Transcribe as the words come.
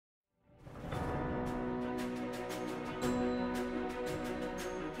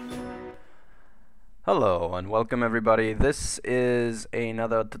Hello and welcome everybody. This is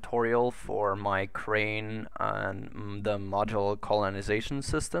another tutorial for my crane and the modular colonization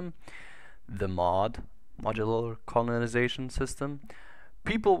system, the modular colonization system.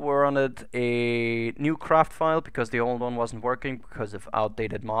 People were on it a new craft file because the old one wasn't working because of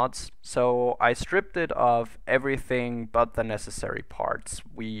outdated mods. So I stripped it of everything but the necessary parts.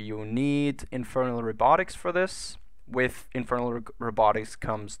 You need Infernal Robotics for this. With Infernal Robotics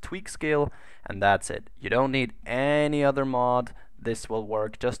comes tweak scale, and that's it. You don't need any other mod. This will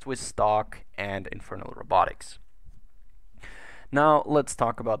work just with stock and Infernal Robotics. Now let's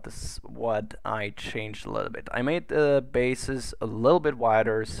talk about this, what I changed a little bit. I made the bases a little bit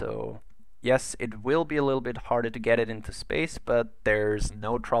wider, so yes, it will be a little bit harder to get it into space, but there's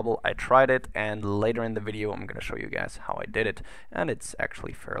no trouble. I tried it, and later in the video I'm going to show you guys how I did it, and it's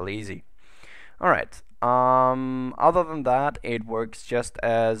actually fairly easy. Alright, other than that, it works just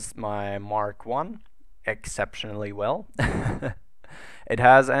as my Mk-I, exceptionally well. It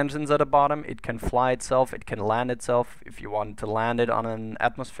has engines at the bottom, it can fly itself, it can land itself. If you want to land it on an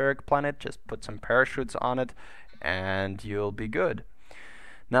atmospheric planet, just put some parachutes on it and you'll be good.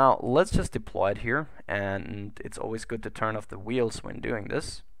 Now, let's just deploy it here, and it's always good to turn off the wheels when doing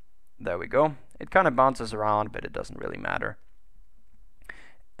this. There we go. It kind of bounces around, but it doesn't really matter.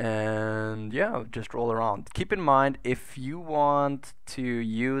 And yeah, just roll around. Keep in mind, if you want to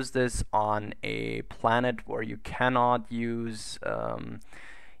use this on a planet where you cannot use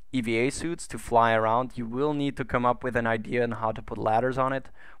EVA suits to fly around, you will need to come up with an idea on how to put ladders on it.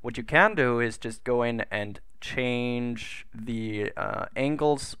 What you can do is just go in and change the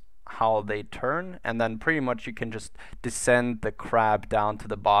angles, how they turn, and then pretty much you can just descend the crab down to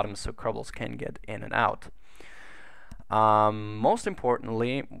the bottom so crabbles can get in and out. Most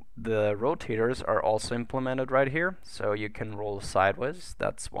importantly, the rotators are also implemented right here, so you can roll sideways.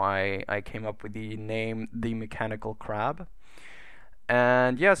 That's why I came up with the name the mechanical crab.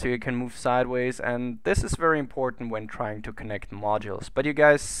 And yeah, so you can move sideways, and this is very important when trying to connect modules. But you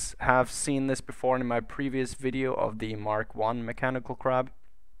guys have seen this before in my previous video of the Mk-I mechanical crab.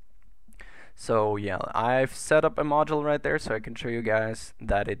 So yeah, I've set up a module right there so I can show you guys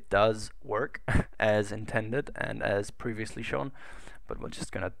that it does work as intended and as previously shown. But we're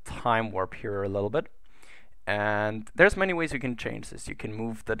just gonna time warp here a little bit. And there's many ways you can change this. You can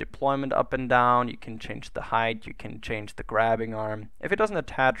move the deployment up and down, you can change the height, you can change the grabbing arm. If it doesn't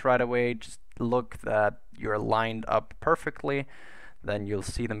attach right away, just look that you're lined up perfectly. Then you'll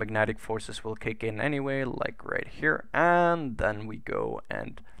see the magnetic forces will kick in anyway, like right here. And then we go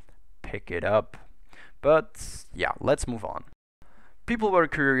and pick it up. But yeah, let's move on. People were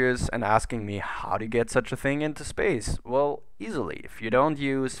curious and asking me how to get such a thing into space. Well, easily. If you don't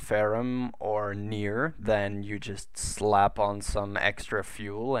use Fairings or near, then you just slap on some extra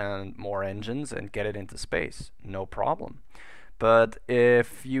fuel and more engines and get it into space. No problem. But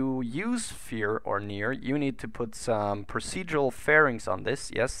if you use Fear or Near, you need to put some procedural fairings on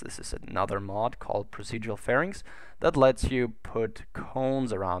this. Yes, this is another mod called Procedural Fairings that lets you put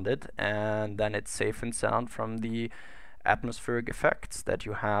cones around it, and then it's safe and sound from the atmospheric effects that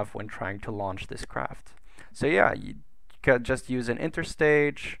you have when trying to launch this craft. So yeah, you can just use an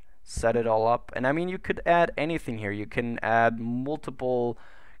interstage, set it all up, and I mean you could add anything here. You can add multiple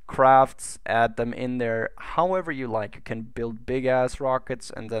crafts, add them in there however you like. You can build big ass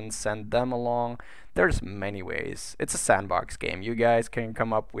rockets and then send them along. There's many ways. It's a sandbox game. You guys can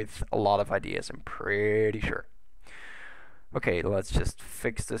come up with a lot of ideas, I'm pretty sure. Okay, let's just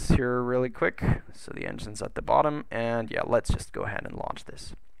fix this here really quick. So the engine's at the bottom, and yeah, let's just go ahead and launch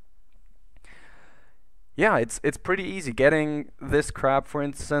this. Yeah, it's pretty easy getting this crab, for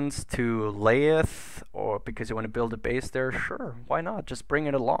instance, to Layeth, or because you want to build a base there. Sure, why not? Just bring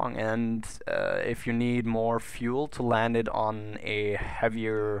it along, and if you need more fuel to land it on a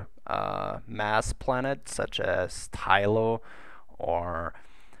heavier mass planet, such as Tylo or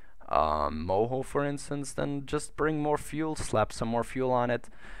Moho, for instance, then just bring more fuel, slap some more fuel on it.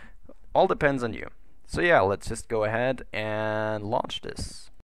 All depends on you. So yeah, let's just go ahead and launch this.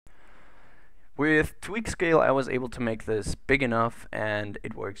 With tweak scale, I was able to make this big enough, and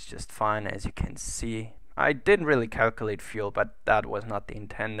it works just fine, as you can see. I didn't really calculate fuel, but that was not the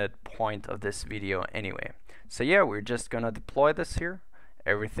intended point of this video anyway. So yeah, we're just gonna deploy this here.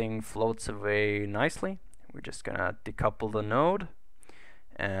 Everything floats away nicely. We're just gonna decouple the node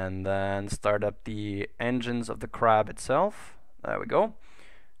and then start up the engines of the crab itself. There we go.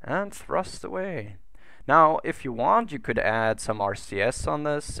 And thrust away. Now, if you want, you could add some RCS on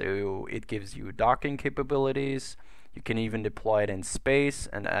this, so it gives you docking capabilities. You can even deploy it in space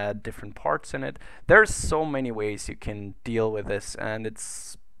and add different parts in it. There's so many ways you can deal with this, and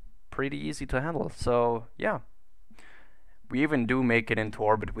it's pretty easy to handle. So yeah, we even do make it into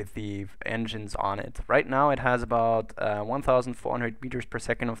orbit with the engines on it. Right now it has about 1,400 meters per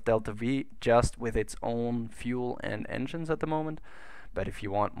second of delta V just with its own fuel and engines at the moment. But if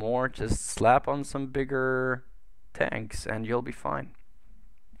you want more, just slap on some bigger tanks and you'll be fine.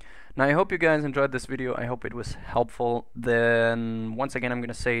 Now I hope you guys enjoyed this video. I hope it was helpful. Then once again, I'm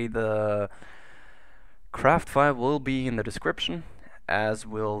gonna say the craft file will be in the description, as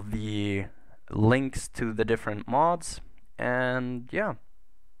will the links to the different mods. And yeah,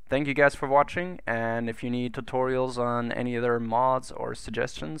 thank you guys for watching, and if you need tutorials on any other mods or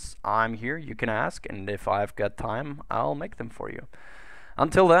suggestions, I'm here, you can ask, and if I've got time, I'll make them for you.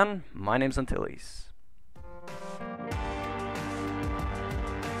 Until then, my name's Antilles.